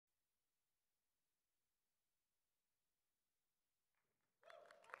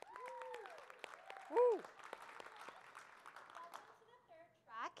Woo. Welcome to the third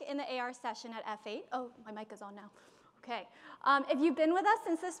track in the AR session at F8. Oh, my mic is on now. Okay. If you've been with us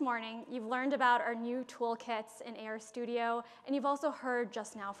since this morning, you've learned about our new toolkits in AR Studio, and you've also heard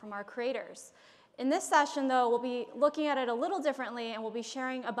just now from our creators. In this session, though, we'll be looking at it a little differently, and we'll be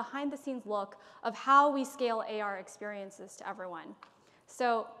sharing a behind-the-scenes look of how we scale AR experiences to everyone.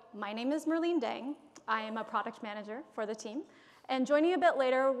 So my name is Merlene Dang. I am a product manager for the team. And joining a bit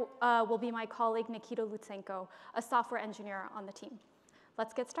later will be my colleague, Nikita Lutsenko, a software engineer on the team.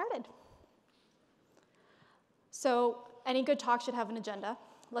 Let's get started. So any good talk should have an agenda.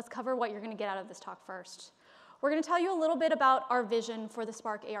 Let's cover what you're going to get out of this talk first. We're going to tell you a little bit about our vision for the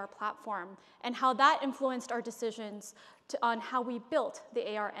Spark AR platform and how that influenced our decisions on how we built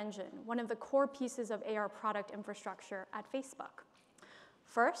the AR engine, one of the core pieces of AR product infrastructure at Facebook.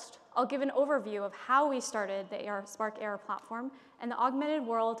 First, I'll give an overview of how we started the Spark AR platform and the augmented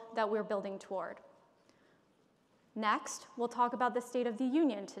world that we're building toward. Next, we'll talk about the state of the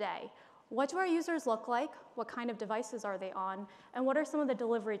union today. What do our users look like? What kind of devices are they on? And what are some of the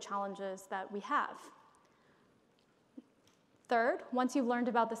delivery challenges that we have? Third, once you've learned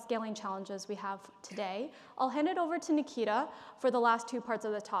about the scaling challenges we have today, I'll hand it over to Nikita for the last two parts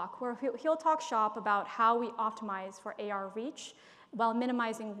of the talk, where he'll talk shop about how we optimize for AR reach while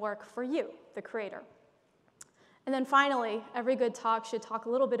minimizing work for you, the creator. And then finally, every good talk should talk a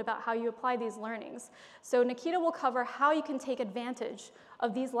little bit about how you apply these learnings. So Nikita will cover how you can take advantage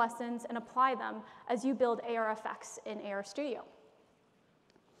of these lessons and apply them as you build AR effects in AR Studio.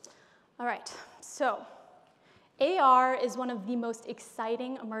 All right, so AR is one of the most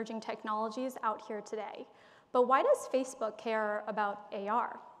exciting emerging technologies out here today. But why does Facebook care about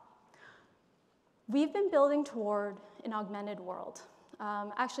AR? We've been building toward an augmented world.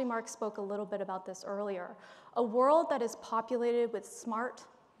 Actually, Mark spoke a little bit about this earlier. A world that is populated with smart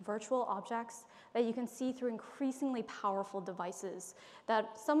virtual objects that you can see through increasingly powerful devices,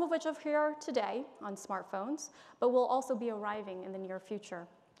 that some of which are here today on smartphones, but will also be arriving in the near future.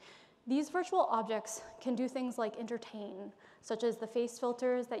 These virtual objects can do things like entertain, such as the face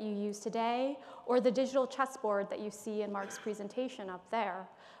filters that you use today, or the digital chessboard that you see in Mark's presentation up there.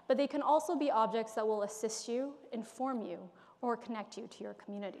 But they can also be objects that will assist you, inform you, or connect you to your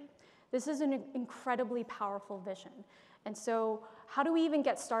community. This is an incredibly powerful vision. And so how do we even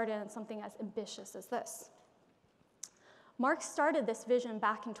get started on something as ambitious as this? Mark started this vision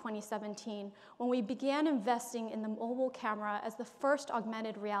back in 2017 when we began investing in the mobile camera as the first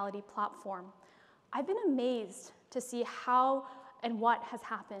augmented reality platform. I've been amazed to see how and what has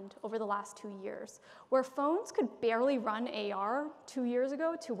happened over the last 2 years, where phones could barely run AR 2 years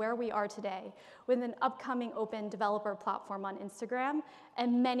ago to where we are today, with an upcoming open developer platform on Instagram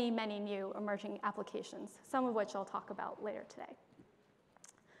and many, many new emerging applications, some of which I'll talk about later today.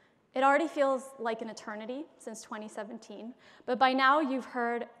 It already feels like an eternity since 2017, but by now you've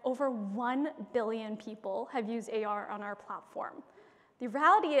heard over 1 billion people have used AR on our platform. The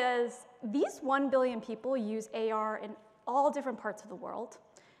reality is these 1 billion people use AR in all different parts of the world,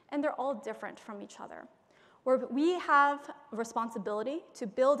 and they're all different from each other. Where we have a responsibility to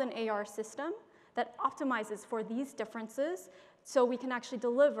build an AR system that optimizes for these differences so we can actually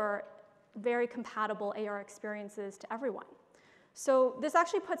deliver very compatible AR experiences to everyone. So this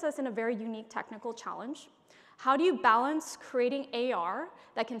actually puts us in a very unique technical challenge. How do you balance creating AR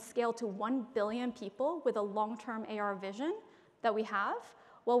that can scale to 1 billion people with a long-term AR vision that we have?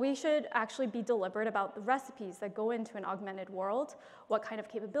 Well, we should actually be deliberate about the recipes that go into an augmented world, what kind of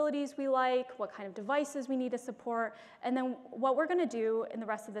capabilities we like, what kind of devices we need to support, and then what we're going to do in the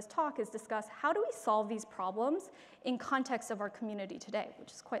rest of this talk is discuss how do we solve these problems in context of our community today,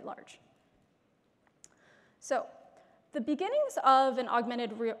 which is quite large. So the beginnings of an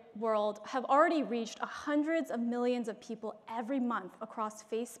augmented world have already reached hundreds of millions of people every month across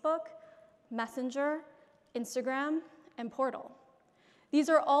Facebook, Messenger, Instagram, and Portal. These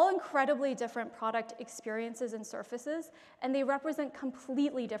are all incredibly different product experiences and surfaces, and they represent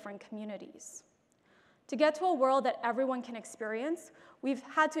completely different communities. To get to a world that everyone can experience, we've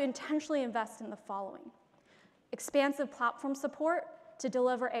had to intentionally invest in the following: expansive platform support to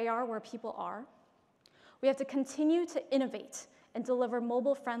deliver AR where people are. We have to continue to innovate and deliver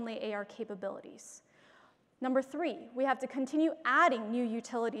mobile-friendly AR capabilities. Number 3, we have to continue adding new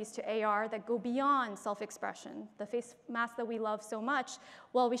utilities to AR that go beyond self-expression, the face mask that we love so much.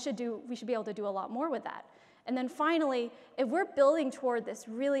 Well, we should be able to do a lot more with that. And then finally, if we're building toward this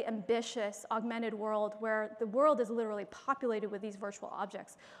really ambitious augmented world where the world is literally populated with these virtual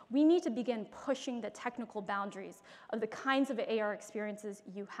objects, we need to begin pushing the technical boundaries of the kinds of AR experiences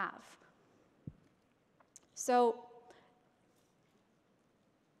you have. So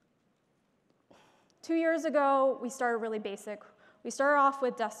 2 years ago, we started really basic. We started off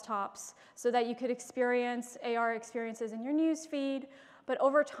with desktops so that you could experience AR experiences in your news feed. But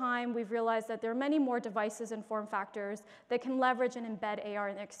over time, we've realized that there are many more devices and form factors that can leverage and embed AR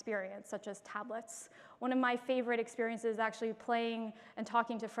in the experience, such as tablets. One of my favorite experiences is actually playing and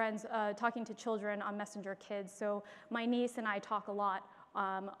talking to friends, talking to children on Messenger Kids. So my niece and I talk a lot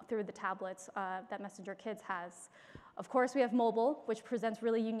through the tablets that Messenger Kids has. Of course, we have mobile, which presents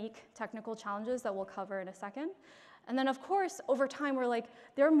really unique technical challenges that we'll cover in a second. And then, of course, over time, we're like,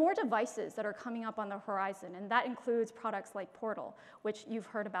 there are more devices that are coming up on the horizon, and that includes products like Portal, which you've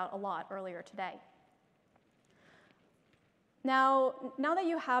heard about a lot earlier today. Now that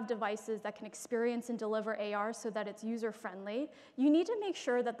you have devices that can experience and deliver AR so that it's user-friendly, you need to make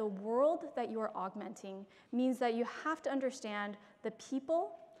sure that the world that you are augmenting means that you have to understand the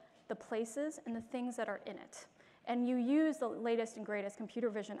people, the places, and the things that are in it. And you use the latest and greatest computer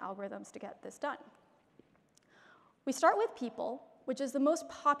vision algorithms to get this done. We start with people, which is the most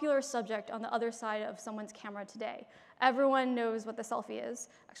popular subject on the other side of someone's camera today. Everyone knows what the selfie is.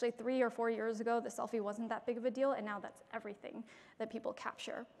 Actually, 3 or 4 years ago, the selfie wasn't that big of a deal, and now that's everything that people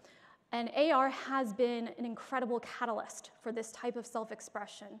capture. And AR has been an incredible catalyst for this type of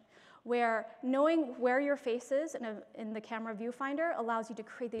self-expression, where knowing where your face is in the camera viewfinder allows you to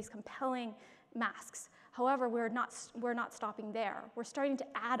create these compelling masks. However, we're not stopping there. We're starting to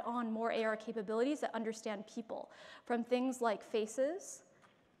add on more AR capabilities that understand people, from things like faces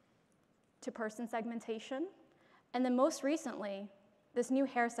to person segmentation, and then most recently, this new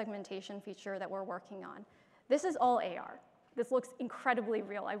hair segmentation feature that we're working on. This is all AR. This looks incredibly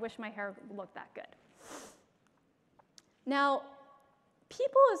real. I wish my hair looked that good. Now,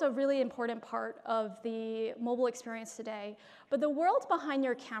 people is a really important part of the mobile experience today, but the world behind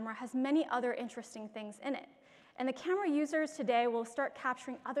your camera has many other interesting things in it. And the camera users today will start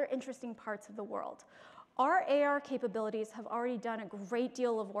capturing other interesting parts of the world. Our AR capabilities have already done a great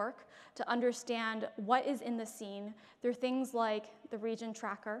deal of work to understand what is in the scene through things like the region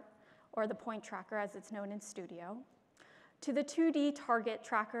tracker, or the point tracker as it's known in studio, to the 2D target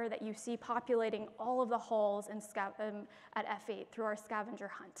tracker that you see populating all of the halls at F8 through our scavenger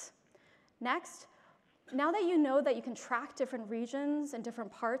hunt. Next, now that you know that you can track different regions and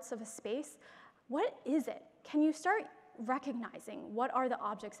different parts of a space, what is it? Can you start recognizing what are the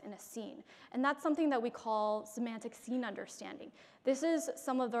objects in a scene? And that's something that we call semantic scene understanding. This is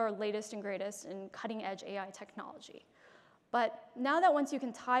some of our latest and greatest in cutting-edge AI technology. But now that once you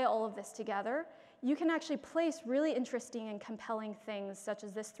can tie all of this together, you can actually place really interesting and compelling things such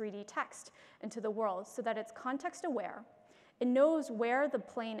as this 3D text into the world so that it's context aware, it knows where the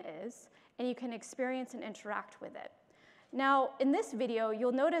plane is, and you can experience and interact with it. Now, in this video,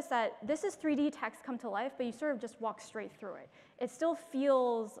 you'll notice that this is 3D text come to life, but you sort of just walk straight through it. It still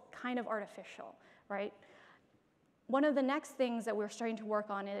feels kind of artificial, right? One of the next things that we're starting to work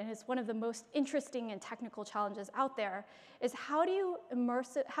on, and it's one of the most interesting and technical challenges out there, is how do you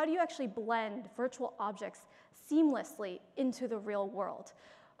actually blend virtual objects seamlessly into the real world?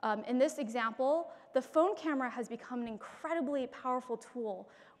 In this example, the phone camera has become an incredibly powerful tool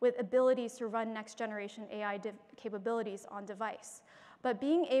with abilities to run next generation AI capabilities on device. But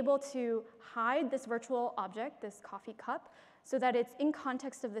being able to hide this virtual object, this coffee cup, so that it's in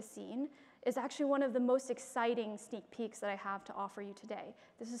context of the scene is actually one of the most exciting sneak peeks that I have to offer you today.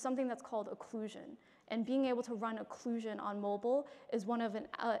 This is something that's called occlusion. And being able to run occlusion on mobile is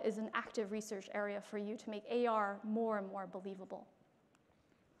an active research area for you to make AR more and more believable.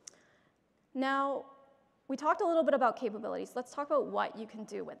 Now, we talked a little bit about capabilities. Let's talk about what you can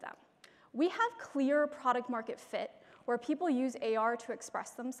do with them. We have clear product market fit where people use AR to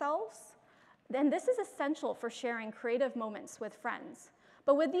express themselves. And this is essential for sharing creative moments with friends.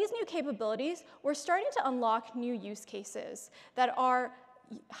 But with these new capabilities, we're starting to unlock new use cases that are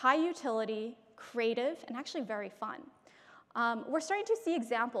high utility, creative, and actually very fun. We're starting to see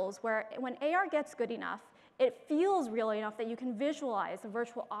examples where when AR gets good enough, it feels real enough that you can visualize a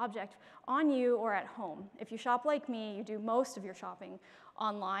virtual object on you or at home. If you shop like me, you do most of your shopping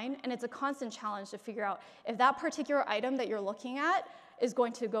online, and it's a constant challenge to figure out if that particular item that you're looking at is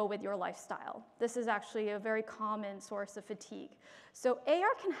going to go with your lifestyle. This is actually a very common source of fatigue. So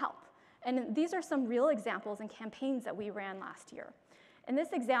AR can help, and these are some real examples and campaigns that we ran last year. In this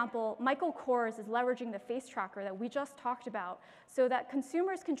example, Michael Kors is leveraging the face tracker that we just talked about so that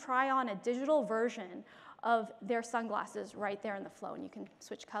consumers can try on a digital version of their sunglasses right there in the flow, and you can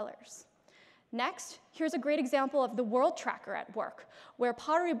switch colors. Next, here's a great example of the world tracker at work, where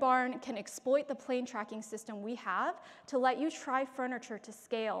Pottery Barn can exploit the plane tracking system we have to let you try furniture to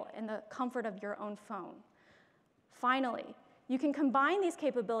scale in the comfort of your own phone. Finally, You can combine these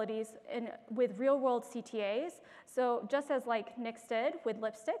capabilities with real-world CTAs, so just as like Nix did with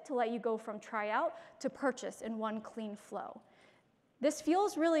lipstick to let you go from tryout to purchase in one clean flow. This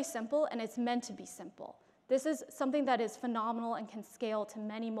feels really simple, and it's meant to be simple. This is something that is phenomenal and can scale to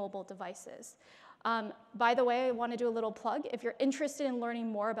many mobile devices. By the way, I want to do a little plug. If you're interested in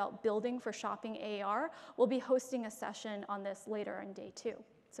learning more about building for shopping AR, we'll be hosting a session on this later in day 2.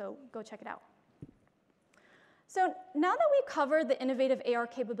 So go check it out. So now that we've covered the innovative AR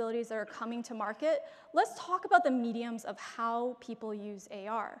capabilities that are coming to market, let's talk about the mediums of how people use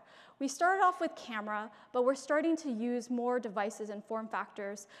AR. We started off with camera, but we're starting to use more devices and form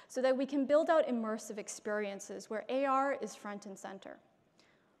factors so that we can build out immersive experiences where AR is front and center.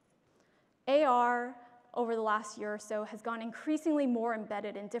 AR, over the last year or so, has gone increasingly more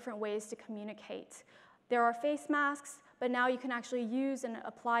embedded in different ways to communicate. There are face masks, but now you can actually use and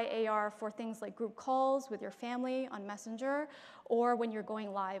apply AR for things like group calls with your family on Messenger or when you're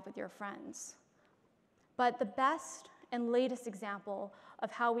going live with your friends. But the best and latest example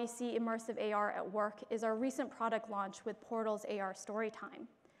of how we see immersive AR at work is our recent product launch with Portal's AR Storytime.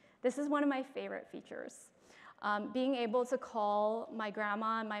 This is one of my favorite features. Being able to call my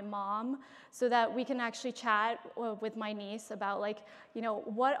grandma and my mom so that we can actually chat with my niece about what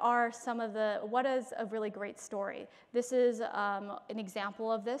is a really great story. This is an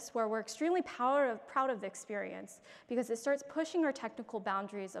example of this where we're extremely proud of the experience because it starts pushing our technical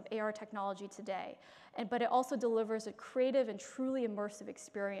boundaries of AR technology today. But it also delivers a creative and truly immersive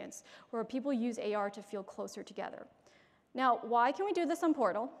experience where people use AR to feel closer together. Now, why can we do this on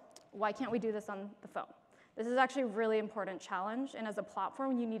Portal? Why can't we do this on the phone? This is actually a really important challenge, and as a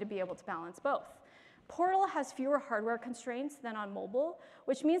platform, you need to be able to balance both. Portal has fewer hardware constraints than on mobile,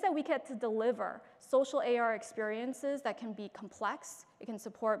 which means that we get to deliver social AR experiences that can be complex. It can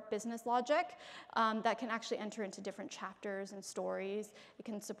support business logic that can actually enter into different chapters and stories. It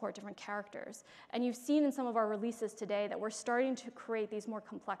can support different characters. And you've seen in some of our releases today that we're starting to create these more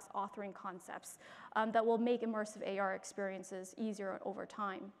complex authoring concepts that will make immersive AR experiences easier over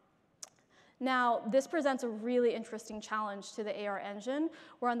time. Now, this presents a really interesting challenge to the AR engine,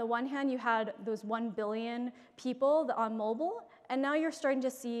 where on the one hand, you had those 1 billion people on mobile, and now you're starting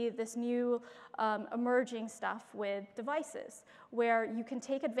to see this new emerging stuff with devices, where you can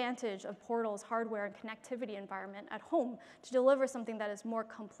take advantage of Portal's hardware and connectivity environment at home to deliver something that is more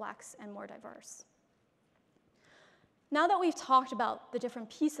complex and more diverse. Now that we've talked about the different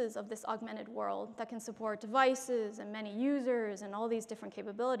pieces of this augmented world that can support devices and many users and all these different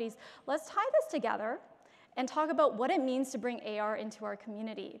capabilities, let's tie this together and talk about what it means to bring AR into our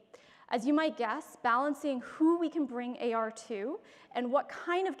community. As you might guess, balancing who we can bring AR to and what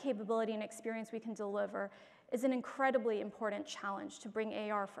kind of capability and experience we can deliver is an incredibly important challenge to bring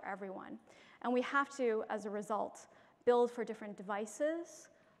AR for everyone. And we have to, as a result, build for different devices,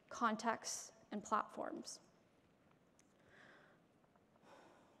 contexts, and platforms.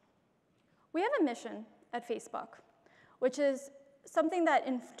 We have a mission at Facebook, which is something that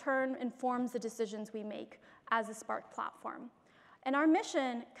in turn informs the decisions we make as a Spark platform. And our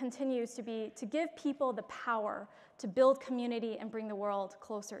mission continues to be to give people the power to build community and bring the world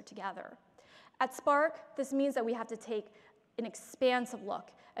closer together. At Spark, this means that we have to take an expansive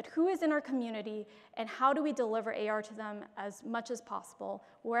look at who is in our community and how do we deliver AR to them as much as possible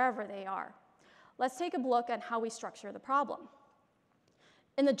wherever they are. Let's take a look at how we structure the problem.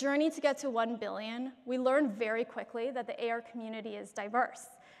 In the journey to get to 1 billion, we learned very quickly that the AR community is diverse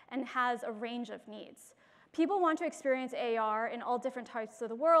and has a range of needs. People want to experience AR in all different types of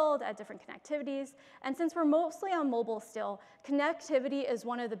the world at different connectivities, and since we're mostly on mobile still, connectivity is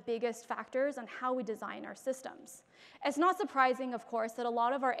one of the biggest factors on how we design our systems. It's not surprising, of course, that a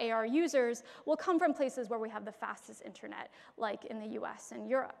lot of our AR users will come from places where we have the fastest internet, like in the US and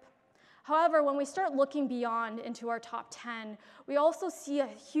Europe. However, when we start looking beyond into our top 10, we also see a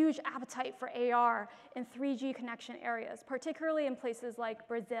huge appetite for AR in 3G connection areas, particularly in places like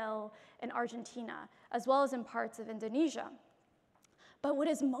Brazil and Argentina, as well as in parts of Indonesia. But what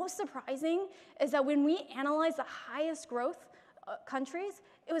is most surprising is that when we analyze the highest growth countries,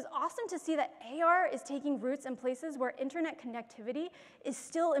 it was awesome to see that AR is taking roots in places where internet connectivity is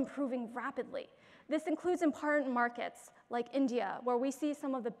still improving rapidly. This includes important markets like India, where we see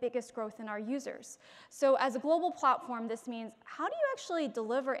some of the biggest growth in our users. So as a global platform, this means how do you actually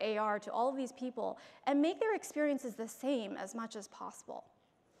deliver AR to all of these people and make their experiences the same as much as possible?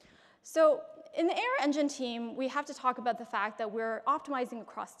 So in the AR Engine team, we have to talk about the fact that we're optimizing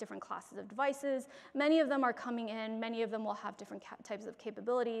across different classes of devices. Many of them are coming in. Many of them will have different types of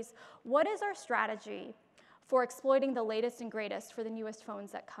capabilities. What is our strategy for exploiting the latest and greatest for the newest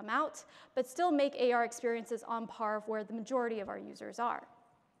phones that come out, but still make AR experiences on par of where the majority of our users are.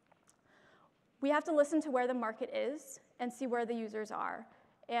 We have to listen to where the market is and see where the users are.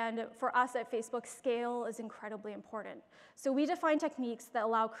 And for us at Facebook, scale is incredibly important. So we define techniques that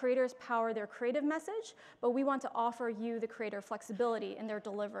allow creators power their creative message, but we want to offer you, the creator, flexibility in their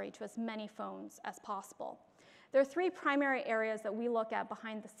delivery to as many phones as possible. There are three primary areas that we look at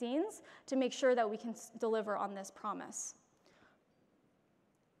behind the scenes to make sure that we can deliver on this promise.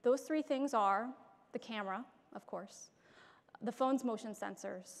 Those three things are the camera, of course, the phone's motion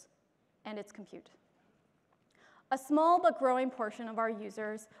sensors, and its compute. A small but growing portion of our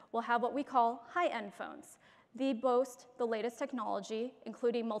users will have what we call high-end phones. They boast the latest technology,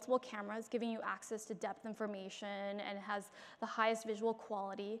 including multiple cameras, giving you access to depth information, and it has the highest visual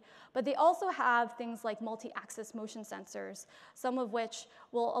quality. But they also have things like multi-axis motion sensors, some of which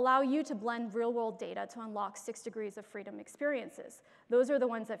will allow you to blend real-world data to unlock 6 degrees of freedom experiences. Those are the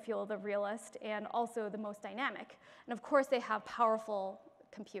ones that feel the realest and also the most dynamic. And of course, they have powerful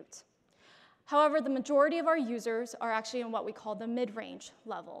compute. However, the majority of our users are actually in what we call the mid-range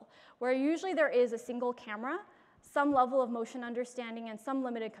level, where usually there is a single camera, some level of motion understanding, and some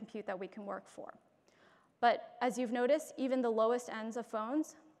limited compute that we can work for. But as you've noticed, even the lowest ends of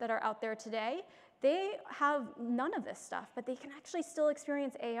phones that are out there today, they have none of this stuff, but they can actually still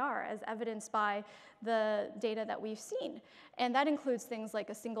experience AR, as evidenced by the data that we've seen. And that includes things like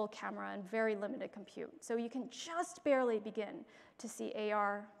a single camera and very limited compute. So you can just barely begin to see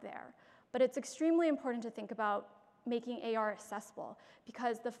AR there. But it's extremely important to think about making AR accessible,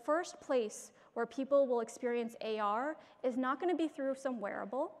 because the first place where people will experience AR is not going to be through some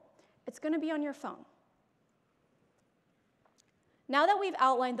wearable. It's going to be on your phone. Now that we've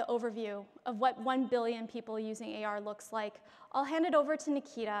outlined the overview of what 1 billion people using AR looks like, I'll hand it over to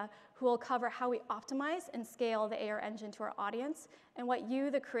Nikita, who will cover how we optimize and scale the AR engine to our audience and what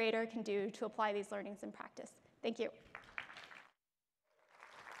you, the creator, can do to apply these learnings in practice. Thank you.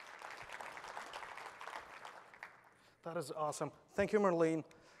 That is awesome. Thank you, Marlene.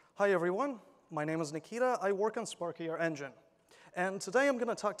 Hi, everyone. My name is Nikita. I work on Spark AR Engine. And today I'm going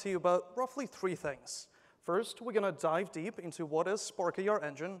to talk to you about roughly 3 things. First, we're going to dive deep into what is Spark AR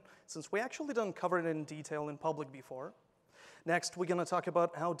Engine, since we actually didn't cover it in detail in public before. Next, we're going to talk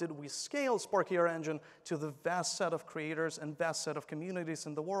about how did we scale Spark AR Engine to the vast set of creators and vast set of communities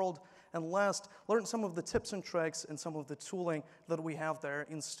in the world. And last, learn some of the tips and tricks and some of the tooling that we have there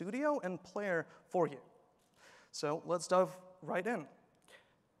in Studio and Player for you. So let's dive right in.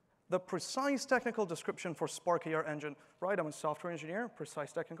 The precise technical description for Spark AR Engine, right? I'm a software engineer,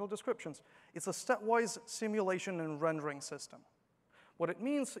 precise technical descriptions. It's a stepwise simulation and rendering system. What it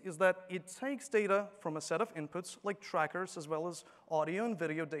means is that it takes data from a set of inputs, like trackers, as well as audio and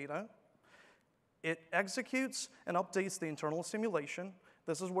video data. It executes and updates the internal simulation.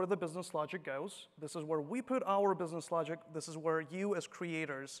 This is where the business logic goes. This is where we put our business logic. This is where you, as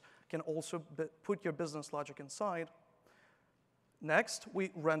creators, can also put your business logic inside. Next,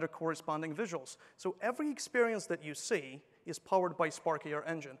 we render corresponding visuals. So every experience that you see is powered by Spark AR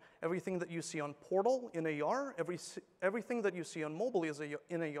Engine. Everything that you see on Portal in AR, everything that you see on mobile is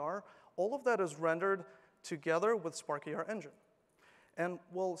in AR, all of that is rendered together with Spark AR Engine. And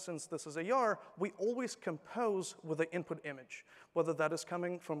well, since this is AR, we always compose with the input image, whether that is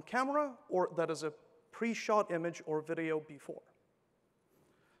coming from camera or that is a pre-shot image or video before.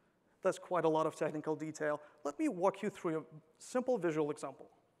 That's quite a lot of technical detail. Let me walk you through a simple visual example.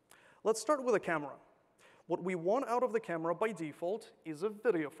 Let's start with a camera. What we want out of the camera by default is a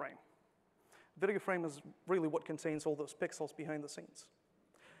video frame. Video frame is really what contains all those pixels behind the scenes.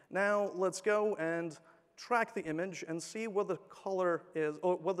 Now let's go and track the image and see what the color is,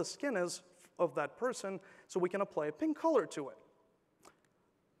 or what the skin is of that person, so we can apply a pink color to it.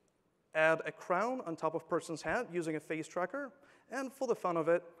 Add a crown on top of person's hat using a face tracker, and for the fun of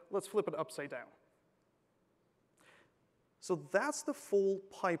it, let's flip it upside down. So that's the full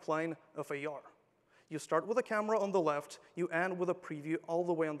pipeline of AR. You start with a camera on the left, you end with a preview all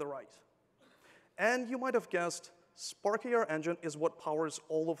the way on the right. And you might have guessed, Spark AR Engine is what powers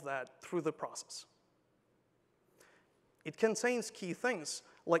all of that through the process. It contains key things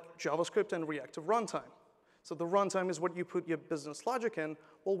like JavaScript and reactive runtime. So the runtime is what you put your business logic in.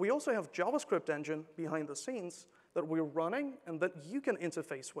 Well, we also have JavaScript engine behind the scenes that we're running and that you can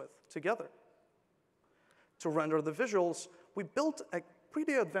interface with together. To render the visuals, we built a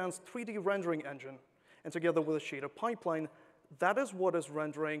pretty advanced 3D rendering engine. And together with a shader pipeline, that is what is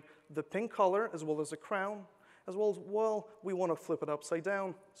rendering the pink color as well as the crown, as well, we want to flip it upside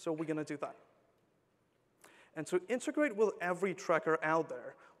down, so we're going to do that. And to integrate with every tracker out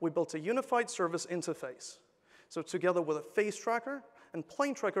there, we built a unified service interface. So together with a face tracker and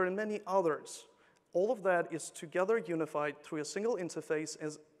plane tracker and many others, all of that is together unified through a single interface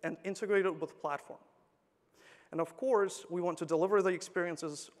and integrated with platform. And of course, we want to deliver the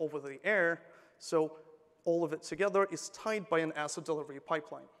experiences over the air, so all of it together is tied by an asset delivery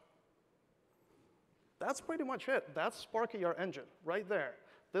pipeline. That's pretty much it. That's Spark AR engine right there.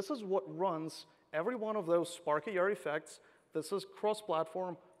 This is what runs every one of those Spark AR effects. This is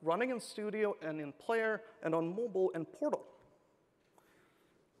cross-platform, running in Studio and in Player and on mobile and Portal.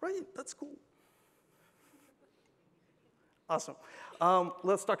 Right, that's cool. Awesome.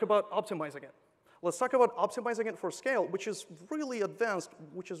 Let's talk about optimizing it. Let's talk about optimizing it for scale, which is really advanced,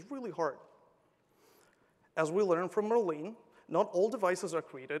 which is really hard. As we learned from Merlin, not all devices are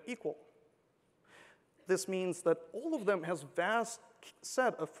created equal. This means that all of them has vast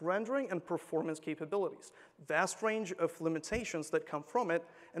set of rendering and performance capabilities, vast range of limitations that come from it,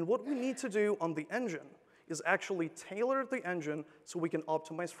 and what we need to do on the engine is actually tailor the engine so we can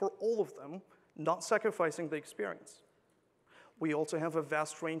optimize for all of them, not sacrificing the experience. We also have a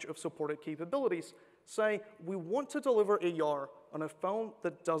vast range of supported capabilities. Say, we want to deliver AR on a phone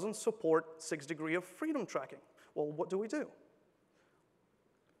that doesn't support 6 degrees of freedom tracking. Well, what do we do?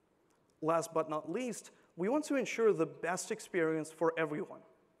 Last but not least, we want to ensure the best experience for everyone.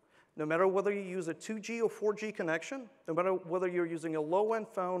 No matter whether you use a 2G or 4G connection, no matter whether you're using a low-end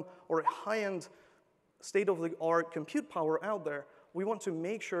phone or a high-end state-of-the-art compute power out there, we want to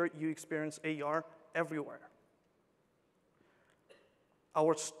make sure you experience AR everywhere.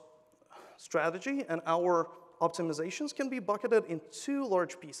 Our strategy and our optimizations can be bucketed in 2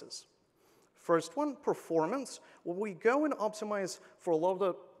 large pieces. First one, performance, where we go and optimize for a lot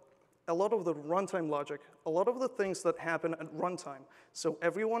of the runtime logic, a lot of the things that happen at runtime, so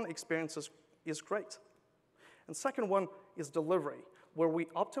everyone experiences is great. And second one is delivery, where we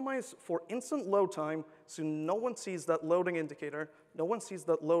optimize for instant load time so no one sees that loading indicator, no one sees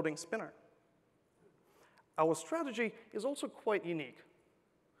that loading spinner. Our strategy is also quite unique.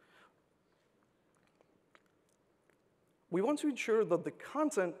 We want to ensure that the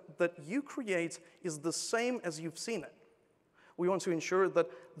content that you create is the same as you've seen it. We want to ensure that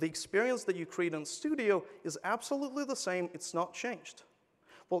the experience that you create in Studio is absolutely the same, it's not changed.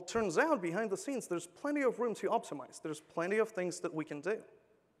 Well, it turns out behind the scenes, there's plenty of room to optimize. There's plenty of things that we can do.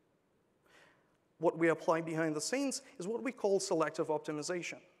 What we apply behind the scenes is what we call selective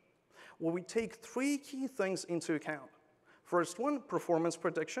optimization, where we take 3 key things into account. First one, performance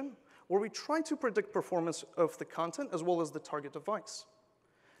prediction, where we try to predict performance of the content as well as the target device.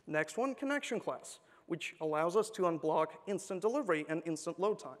 Next one, connection class, which allows us to unblock instant delivery and instant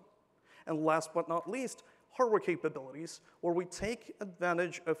load time. And last but not least, hardware capabilities, where we take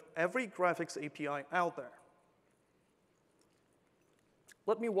advantage of every graphics API out there.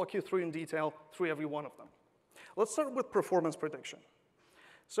 Let me walk you through in detail through every one of them. Let's start with performance prediction.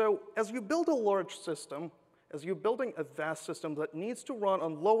 So as you build a large system, as you're building a vast system that needs to run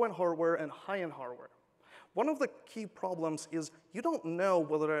on low-end hardware and high-end hardware, one of the key problems is you don't know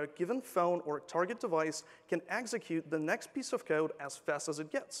whether a given phone or a target device can execute the next piece of code as fast as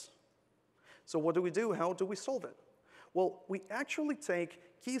it gets. So what do we do? How do we solve it? Well, we actually take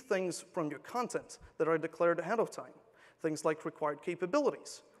key things from your content that are declared ahead of time, things like required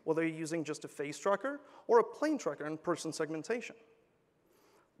capabilities, whether you're using just a face tracker or a plane tracker and person segmentation.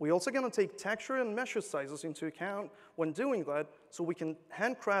 We're also going to take texture and mesh sizes into account when doing that, so we can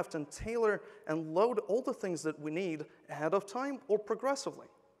handcraft and tailor and load all the things that we need ahead of time or progressively.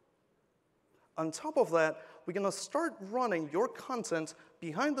 On top of that, we're going to start running your content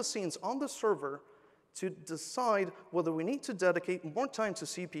behind the scenes on the server to decide whether we need to dedicate more time to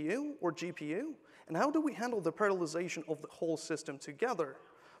CPU or GPU, and how do we handle the parallelization of the whole system together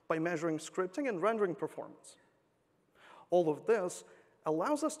by measuring scripting and rendering performance. All of this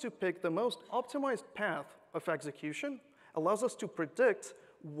allows us to pick the most optimized path of execution, allows us to predict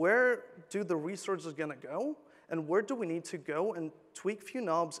where do the resources going to go, and where do we need to go and tweak few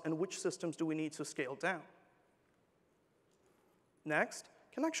knobs, and which systems do we need to scale down. Next,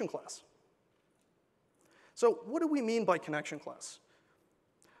 connection class. So what do we mean by connection class?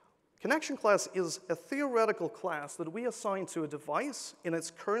 Connection class is a theoretical class that we assign to a device in its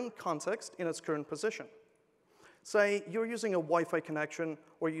current context, in its current position. Say you're using a Wi-Fi connection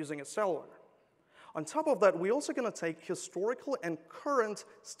or using a cellular. On top of that, we're also going to take historical and current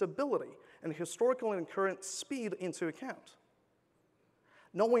stability and historical and current speed into account.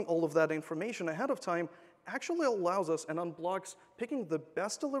 Knowing all of that information ahead of time actually allows us and unblocks picking the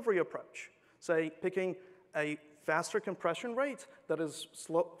best delivery approach. Say picking a faster compression rate that is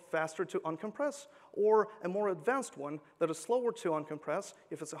faster to uncompress, or a more advanced one that is slower to uncompress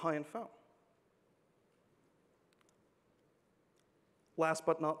if it's a high-end phone. Last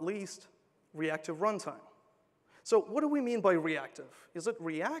but not least, reactive runtime. So what do we mean by reactive? Is it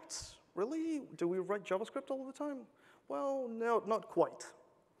React? Really? Do we write JavaScript all the time? Well, no, not quite.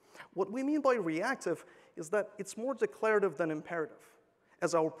 What we mean by reactive is that it's more declarative than imperative,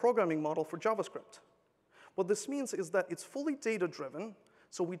 as our programming model for JavaScript. What this means is that it's fully data-driven,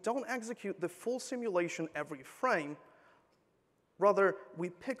 so we don't execute the full simulation every frame. Rather, we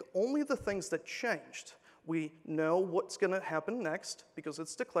pick only the things that changed. We know what's going to happen next, because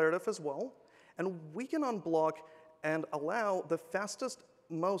it's declarative as well, and we can unblock and allow the fastest,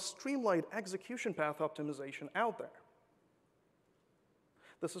 most streamlined execution path optimization out there.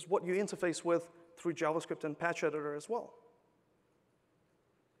 This is what you interface with through JavaScript and patch editor as well.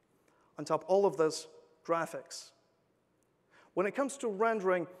 On top of all of this, graphics. When it comes to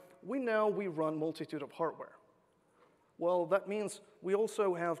rendering, we know we run multitude of hardware. Well, that means we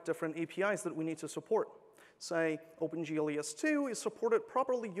also have different APIs that we need to support. Say, OpenGL 2 is supported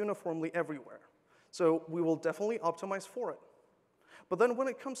properly uniformly everywhere. So we will definitely optimize for it. But then when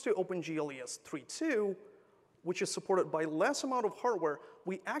it comes to OpenGL 3.2, which is supported by less amount of hardware,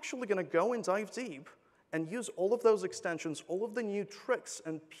 we actually going to go and dive deep and use all of those extensions, all of the new tricks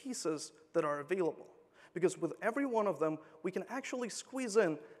and pieces that are available. Because with every one of them, we can actually squeeze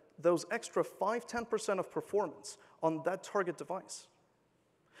in those extra 5–10% of performance on that target device.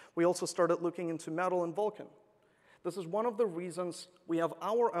 We also started looking into Metal and Vulkan. This is one of the reasons we have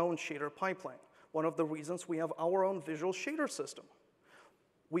our own shader pipeline, one of the reasons we have our own visual shader system.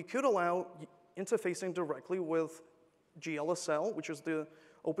 We could allow interfacing directly with GLSL, which is the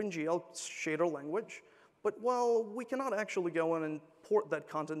OpenGL shader language, but well, we cannot actually go in and port that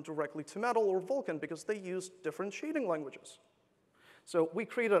content directly to Metal or Vulkan because they use different shading languages. So we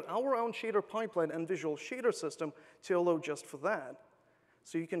created our own shader pipeline and visual shader system to allow just for that.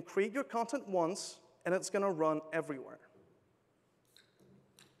 So you can create your content once, and it's going to run everywhere.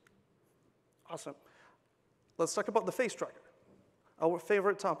 Awesome. Let's talk about the face tracker, our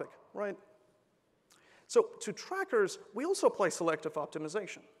favorite topic, right? So to trackers, we also apply selective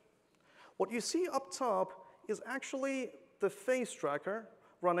optimization. What you see up top is actually the face tracker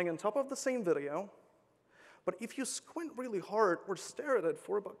running on top of the same video. But if you squint really hard or stare at it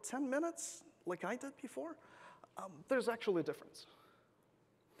for about 10 minutes, like I did before, there's actually a difference.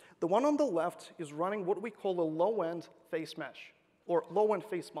 The one on the left is running what we call a low-end face mesh, or low-end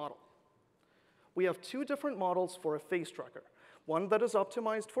face model. We have two different models for a face tracker. One that is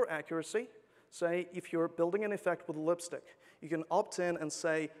optimized for accuracy. Say, if you're building an effect with lipstick, you can opt in and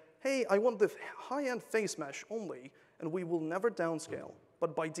say, hey, I want the high-end face mesh only, and we will never downscale.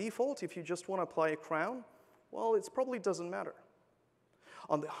 But by default, if you just want to apply a crown, well, it probably doesn't matter.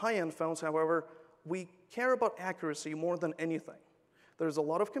 On the high-end phones, however, we care about accuracy more than anything. There's a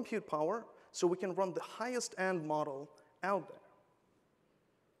lot of compute power, so we can run the highest-end model out there.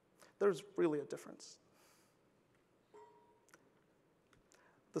 There's really a difference.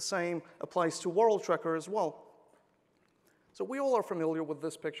 The same applies to World Tracker as well. So we all are familiar with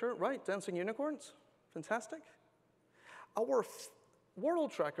this picture, right? Dancing unicorns, fantastic. Our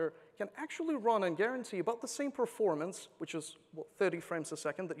World Tracker can actually run and guarantee about the same performance, which is 30 frames a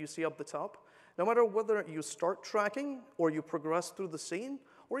second that you see up the top, no matter whether you start tracking or you progress through the scene,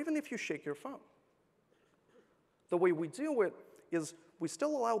 or even if you shake your phone. The way we do it is we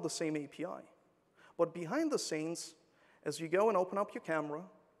still allow the same API. But behind the scenes, as you go and open up your camera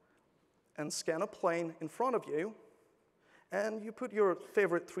and scan a plane in front of you, and you put your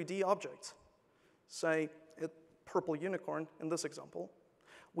favorite 3D object, say a purple unicorn in this example,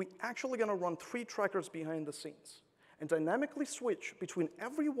 we actually going to run 3 trackers behind the scenes and dynamically switch between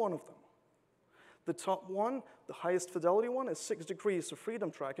every one of them. The top one, the highest fidelity one, is 6 degrees of freedom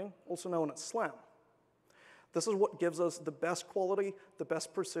tracking, also known as SLAM. This is what gives us the best quality, the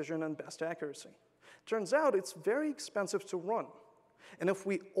best precision, and best accuracy. Turns out it's very expensive to run. And if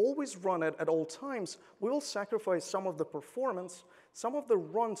we always run it at all times, we will sacrifice some of the performance, some of the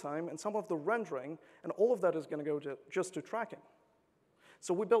runtime, and some of the rendering, and all of that is going to go just to tracking.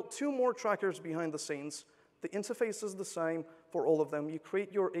 So we built 2 more trackers behind the scenes. The interface is the same for all of them. You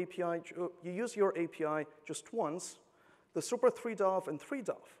create your API, you use your API just once, the Super 3DOF and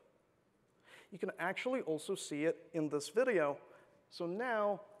 3DOF. You can actually also see it in this video. So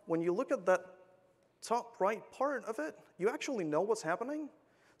now, when you look at that top right part of it, you actually know what's happening.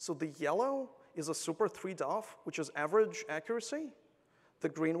 So the yellow is a Super 3DOF, which is average accuracy. The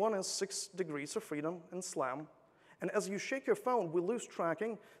green one is 6 degrees of freedom and SLAM. And as you shake your phone, we lose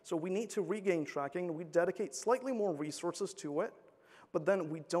tracking, so we need to regain tracking. We dedicate slightly more resources to it, but then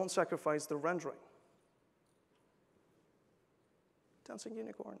we don't sacrifice the rendering. Dancing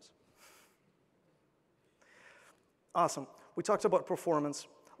unicorns. Awesome. we talked about performance.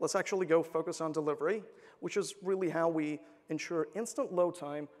 Let's actually go focus on delivery, which is really how we ensure instant load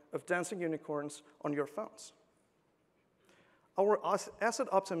time of dancing unicorns on your phones. Our asset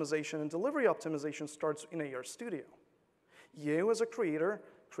optimization and delivery optimization starts in AR Studio. You, as a creator,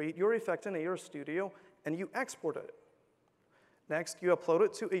 create your effect in AR Studio, and you export it. Next, you upload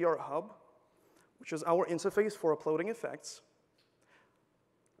it to AR Hub, which is our interface for uploading effects.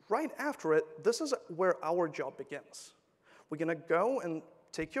 Right after it, this is where our job begins. We're going to go and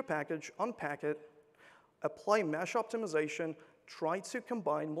take your package, unpack it, apply mesh optimization, try to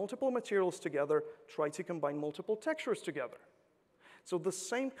combine multiple materials together, try to combine multiple textures together. So the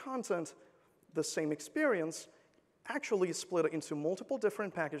same content, the same experience, actually is split into multiple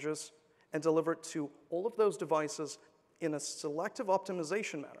different packages and delivered to all of those devices in a selective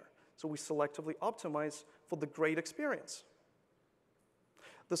optimization manner. So we selectively optimize for the great experience.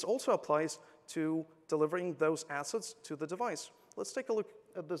 This also applies to delivering those assets to the device. Let's take a look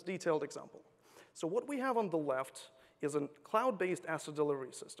at this detailed example. So what we have on the left is a cloud-based asset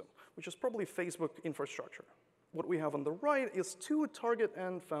delivery system, which is probably Facebook infrastructure. What we have on the right is two target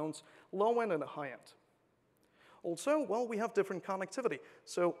end phones, low end and a high end. Also, well, we have different connectivity.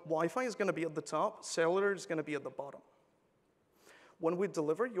 So Wi-Fi is going to be at the top, cellular is going to be at the bottom. When we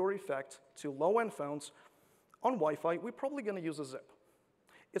deliver your effect to low-end phones on Wi-Fi, we're probably going to use a zip.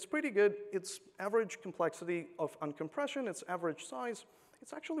 It's pretty good. It's average complexity of uncompression. It's average size.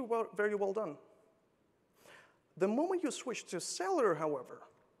 It's actually very well done. The moment you switch to cellular, however,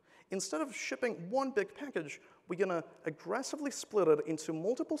 instead of shipping one big package, we're going to aggressively split it into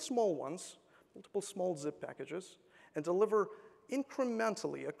multiple small ones, multiple small zip packages, and deliver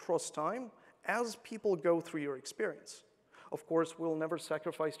incrementally across time as people go through your experience. Of course, we'll never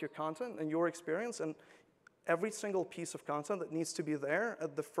sacrifice your content and your experience, and every single piece of content that needs to be there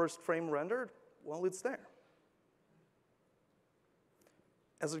at the first frame rendered, well, it's there.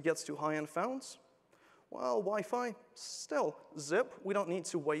 As it gets to high-end phones, well, Wi-Fi, still, zip, we don't need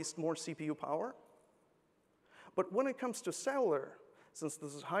to waste more CPU power. But when it comes to cellular, since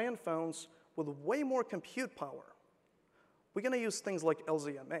this is high-end phones with way more compute power, we're going to use things like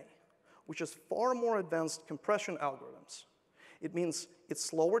LZMA, which is far more advanced compression algorithms. It means it's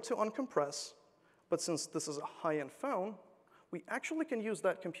slower to uncompress, but since this is a high-end phone, we actually can use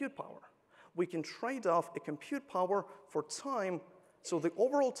that compute power. We can trade off a compute power for time, so the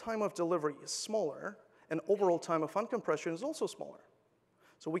overall time of delivery is smaller, and overall time of uncompression is also smaller.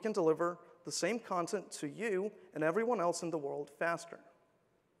 So we can deliver the same content to you and everyone else in the world faster.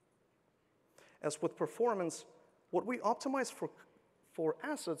 As with performance, what we optimize for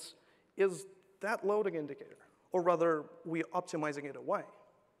assets is that loading indicator, or rather, we're optimizing it away.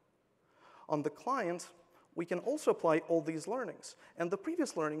 On the client, we can also apply all these learnings and the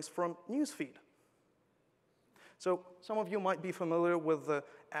previous learnings from Newsfeed. So some of you might be familiar with the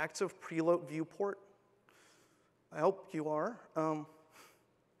active preload viewport. I hope you are.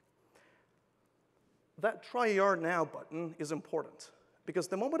 That Try AR Now button is important because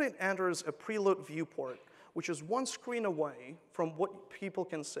the moment it enters a preload viewport, which is one screen away from what people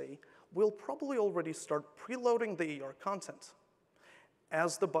can see, we'll probably already start preloading the AR content.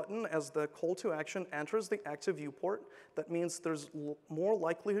 As the button, as the call to action enters the active viewport, that means there's more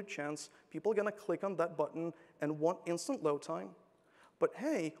likelihood chance people are going to click on that button and want instant load time. But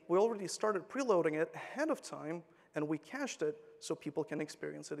hey, we already started preloading it ahead of time, and we cached it so people can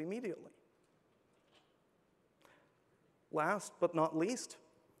experience it immediately. Last but not least,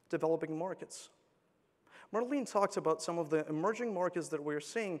 developing markets. Marlene talked about some of the emerging markets that we're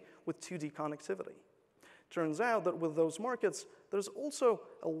seeing with 2D connectivity. Turns out that with those markets, there's also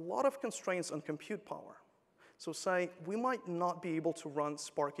a lot of constraints on compute power. So say, we might not be able to run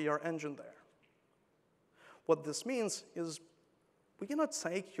Spark AR Engine there. What this means is we're going to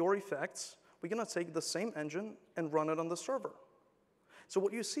take your effects, we're going to take the same engine and run it on the server. So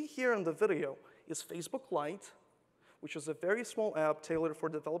what you see here in the video is Facebook Lite, which is a very small app tailored for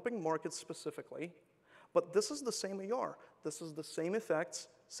developing markets specifically. But this is the same AR. This is the same effects,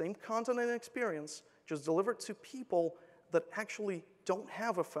 same content and experience, just delivered to people that actually don't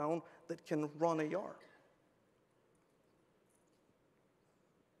have a phone that can run AR.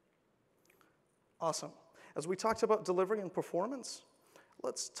 Awesome. As we talked about delivery and performance,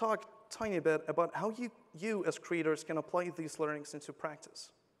 let's talk a tiny bit about how you as creators can apply these learnings into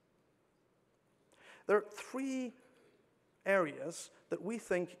practice. There are three areas that we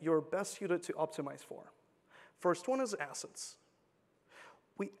think you're best suited to optimize for. First one is assets.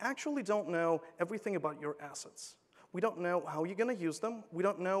 We actually don't know everything about your assets. We don't know how you're going to use them. We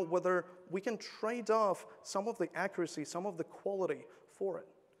don't know whether we can trade off some of the accuracy, some of the quality for it.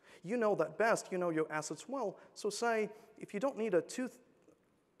 You know that best. You know your assets well. So say if you don't need a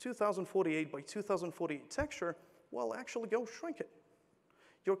 2048 by 2048 texture, well, actually go shrink it.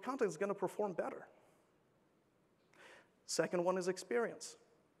 Your content is going to perform better. Second one is experience.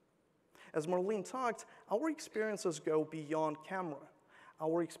 As Marlene talked, our experiences go beyond camera.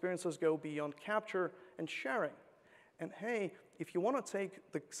 Our experiences go beyond capture and sharing. And hey, if you want to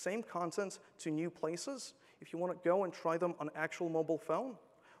take the same content to new places, if you want to go and try them on actual mobile phone,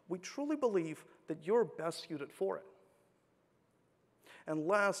 we truly believe that you're best suited for it. And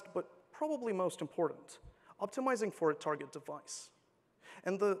last, but probably most important, optimizing for a target device.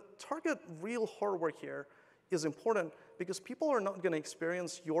 And the target real hardware here is important because people are not going to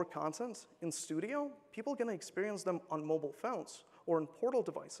experience your content in studio. People are going to experience them on mobile phones or on portal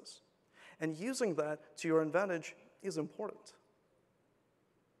devices. And using that to your advantage is important.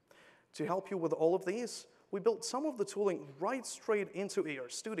 To help you with all of these, we built some of the tooling right straight into AR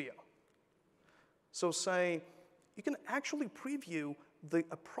Studio. So say, you can actually preview the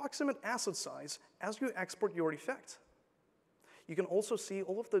approximate asset size as you export your effect. You can also see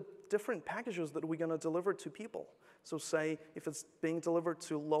all of the different packages that we're going to deliver to people. So say, if it's being delivered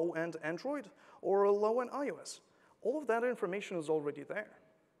to low-end Android or a low-end iOS, all of that information is already there.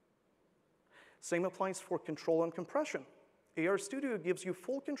 Same applies for control and compression. AR Studio gives you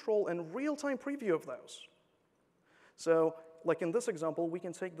full control and real-time preview of those. So like in this example, we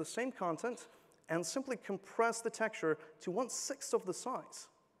can take the same content and simply compress the texture to 1/6 of the size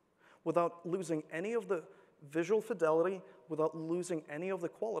without losing any of the visual fidelity, without losing any of the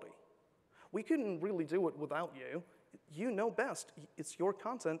quality. We couldn't really do it without you. You know best. It's your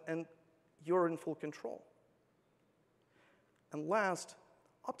content, and you're in full control. And last,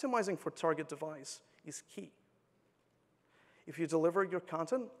 optimizing for target device is key. If you deliver your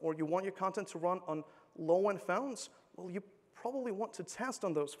content, or you want your content to run on low-end phones, well, you probably want to test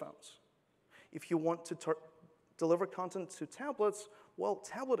on those phones. If you want to deliver content to tablets, well,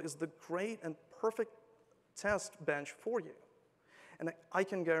 tablet is the great and perfect test bench for you. And I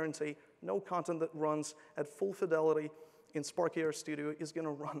can guarantee no content that runs at full fidelity in Spark AR Studio is going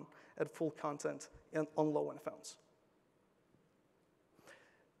to run at full content on low-end phones.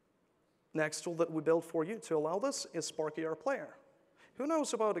 Next tool that we built for you to allow this is Spark AR Player. Who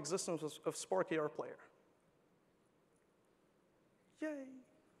knows about the existence of Spark AR Player? Yay.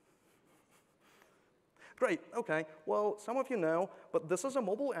 Great, okay. Well, some of you know, but this is a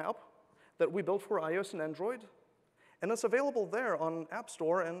mobile app that we built for iOS and Android, and it's available there on App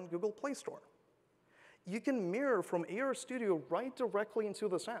Store and Google Play Store. You can mirror from AR Studio right directly into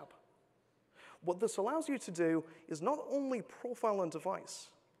this app. What this allows you to do is not only profile on device,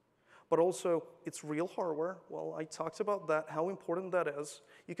 but also it's real hardware. Well, I talked about that, how important that is.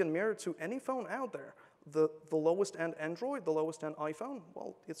 You can mirror to any phone out there. The lowest end Android, the lowest end iPhone,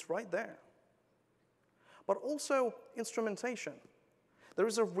 well, it's right there. But also instrumentation. There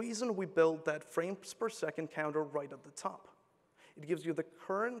is a reason we built that frames per second counter right at the top. It gives you the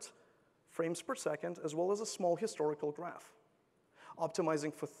current frames per second as well as a small historical graph.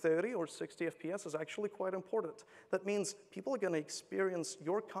 Optimizing for 30 or 60 FPS is actually quite important. That means people are going to experience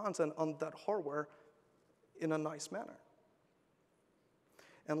your content on that hardware in a nice manner.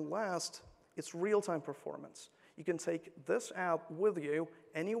 And last, it's real-time performance. You can take this app with you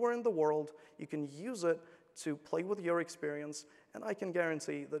anywhere in the world. You can use it to play with your experience, and I can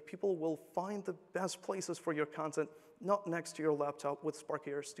guarantee that people will find the best places for your content, not next to your laptop with Spark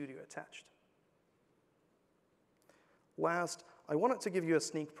AR Studio attached. Last, I wanted to give you a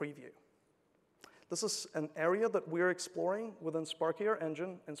sneak preview. This is an area that we're exploring within Spark AR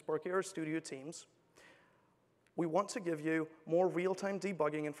Engine and Spark AR Studio teams. We want to give you more real-time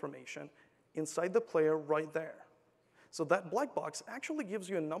debugging information inside the player right there. So that black box actually gives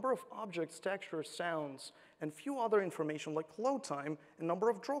you a number of objects, textures, sounds, and few other information like load time and number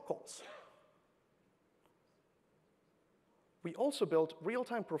of draw calls. We also built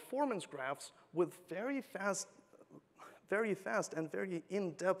real-time performance graphs with very fast and very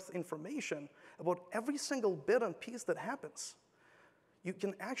in-depth information about every single bit and piece that happens. You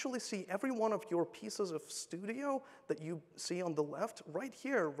can actually see every one of your pieces of studio that you see on the left right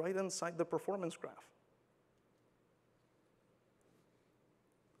here, right inside the performance graph.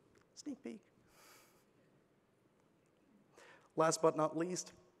 Sneak peek. Last but not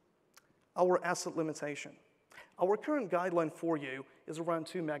least, our asset limitation. Our current guideline for you is around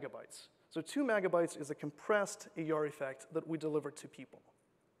 2 megabytes. So 2 megabytes is a compressed AR effect that we deliver to people.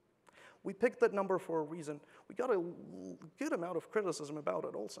 We picked that number for a reason. We got a good amount of criticism about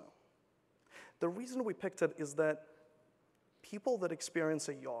it also. The reason we picked it is that people that experience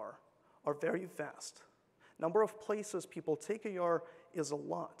AR are very fast. Number of places people take AR is a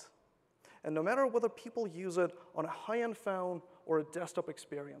lot. And no matter whether people use it on a high-end phone or a desktop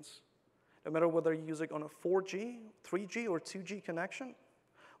experience, no matter whether you use it on a 4G, 3G, or 2G connection,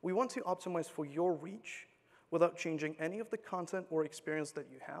 we want to optimize for your reach without changing any of the content or experience that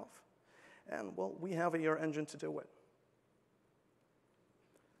you have. And, well, we have a AR engine to do it.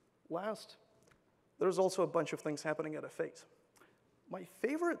 Last, there's also a bunch of things happening at F8. My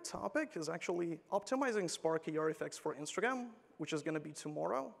favorite topic is actually optimizing Spark AR effects for Instagram, which is going to be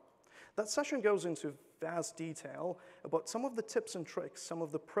tomorrow. That session goes into vast detail about some of the tips and tricks, some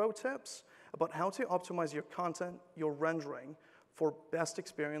of the pro tips about how to optimize your content, your rendering, for best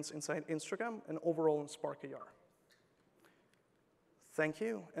experience inside Instagram and overall in Spark AR. Thank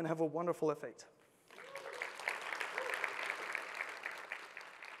you, and have a wonderful F8.